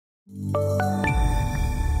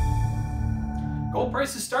Gold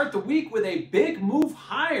prices start the week with a big move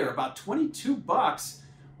higher, about 22 bucks.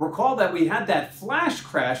 Recall that we had that flash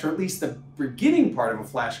crash, or at least the beginning part of a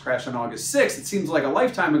flash crash on August 6th. It seems like a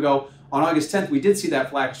lifetime ago. On August 10th, we did see that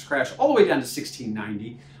flash crash all the way down to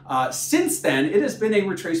 1690. Since then, it has been a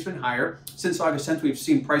retracement higher. Since August 10th, we've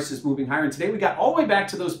seen prices moving higher. And today we got all the way back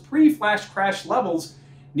to those pre-flash crash levels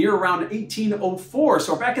near around 1804.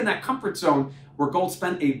 So we're back in that comfort zone where gold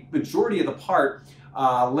spent a majority of the part,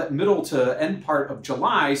 middle to end part of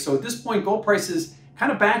July. So at this point, gold prices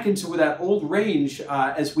kind of back into that old range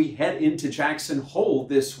as we head into Jackson Hole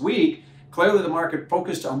this week. Clearly, the market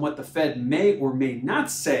focused on what the Fed may or may not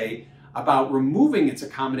say about removing its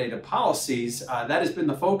accommodative policies. That has been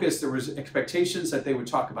the focus. There was expectations that they would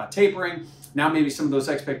talk about tapering. Now maybe some of those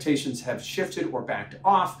expectations have shifted or backed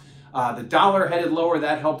off. The dollar headed lower.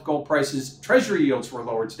 That helped gold prices. Treasury yields were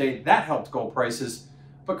lower today. That helped gold prices.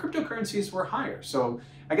 But cryptocurrencies were higher. So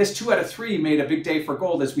I guess 2 out of 3 made a big day for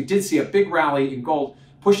gold, as we did see a big rally in gold,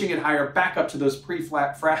 pushing it higher back up to those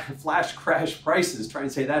pre-flash crash prices. Try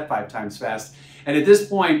and say that 5 times fast. And at this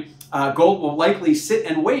point, gold will likely sit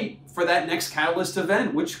and wait for that next catalyst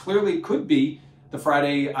event, which clearly could be the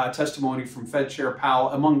Friday testimony from Fed Chair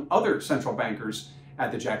Powell, among other central bankers,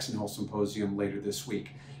 at the Jackson Hole Symposium later this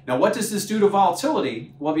week. Now, what does this do to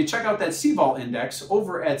volatility? Well, if you check out that CVol index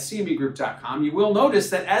over at cmegroup.com, you will notice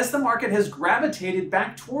that as the market has gravitated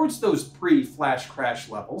back towards those pre-flash crash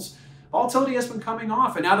levels, volatility has been coming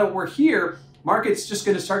off. And now that we're here, market's just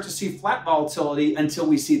going to start to see flat volatility until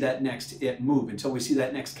we see that next move, until we see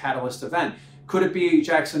that next catalyst event. Could it be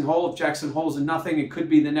Jackson Hole? If Jackson Hole's a nothing, it could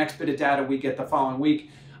be the next bit of data we get the following week.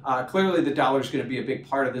 Clearly, the dollar is going to be a big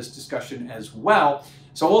part of this discussion as well.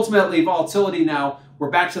 So ultimately, volatility now, we're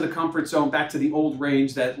back to the comfort zone, back to the old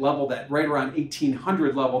range, that level, that right around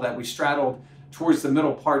 1800 level that we straddled towards the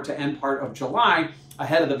middle part to end part of July,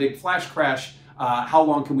 ahead of the big flash crash. How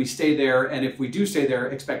long can we stay there? And if we do stay there,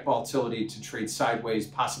 expect volatility to trade sideways,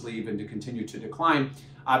 possibly even to continue to decline.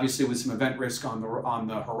 Obviously, with some event risk on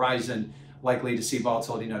the horizon, likely to see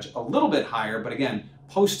volatility nudge a little bit higher. But again,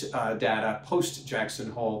 post data, post Jackson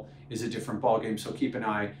Hole is a different ballgame. So keep an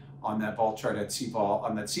eye on that vol chart at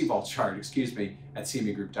CVol chart, excuse me, at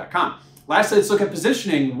cmegroup.com. Lastly, let's look at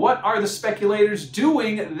positioning. What are the speculators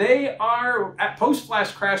doing? They are, at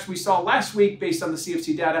post-flash crash we saw last week based on the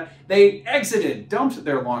CFC data, they exited, dumped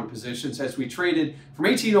their long positions as we traded from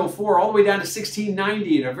 1804 all the way down to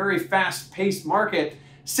 1690 in a very fast-paced market.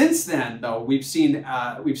 Since then, though, we've seen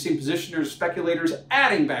positioners, speculators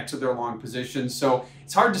adding back to their long positions. So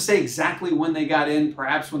it's hard to say exactly when they got in,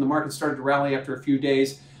 perhaps when the market started to rally after a few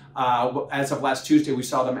days. As of last Tuesday, we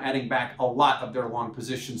saw them adding back a lot of their long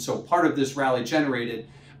positions. So part of this rally generated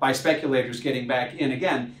by speculators getting back in.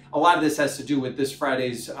 Again, a lot of this has to do with this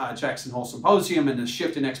Friday's Jackson Hole Symposium and the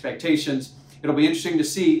shift in expectations. It'll be interesting to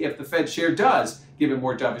see if the Fed chair does give a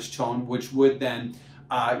more dovish tone, which would then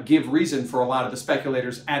give reason for a lot of the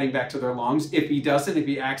speculators adding back to their longs. If he doesn't, if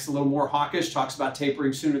he acts a little more hawkish, talks about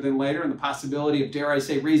tapering sooner than later and the possibility of, dare I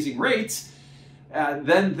say, raising rates,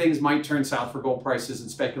 then things might turn south for gold prices,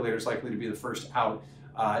 and speculators likely to be the first out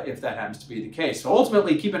if that happens to be the case. So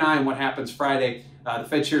ultimately, keep an eye on what happens Friday. The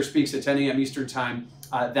Fed chair speaks at 10 a.m. Eastern time.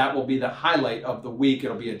 That will be the highlight of the week.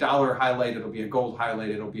 It'll be a dollar highlight, it'll be a gold highlight,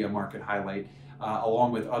 it'll be a market highlight,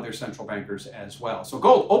 along with other central bankers as well. So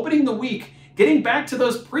gold opening the week, getting back to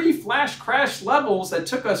those pre-flash crash levels that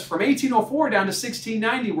took us from 1804 down to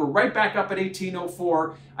 1690. We're right back up at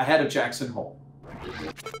 1804 ahead of Jackson Hole.